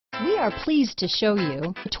We are pleased to show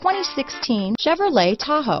you the 2016 Chevrolet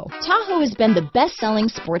Tahoe. Tahoe has been the best-selling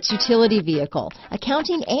sports utility vehicle,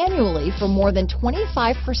 accounting annually for more than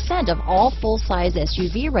 25% of all full-size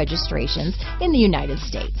SUV registrations in the United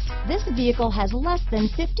States. This vehicle has less than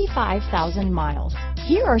 55,000 miles.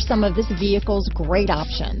 Here are some of this vehicle's great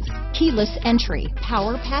options: keyless entry,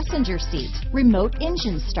 power passenger seat, remote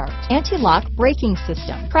engine start, anti-lock braking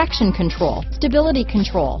system, traction control, stability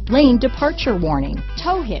control, lane departure warning,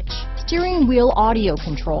 tow hitch, steering wheel audio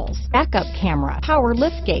controls, backup camera, power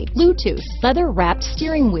liftgate, Bluetooth, leather-wrapped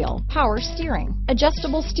steering wheel, power steering,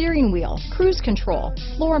 adjustable steering wheel, cruise control,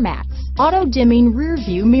 floor mats, auto-dimming rear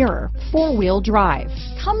view mirror, four-wheel drive.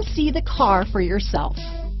 Come see the car for yourself.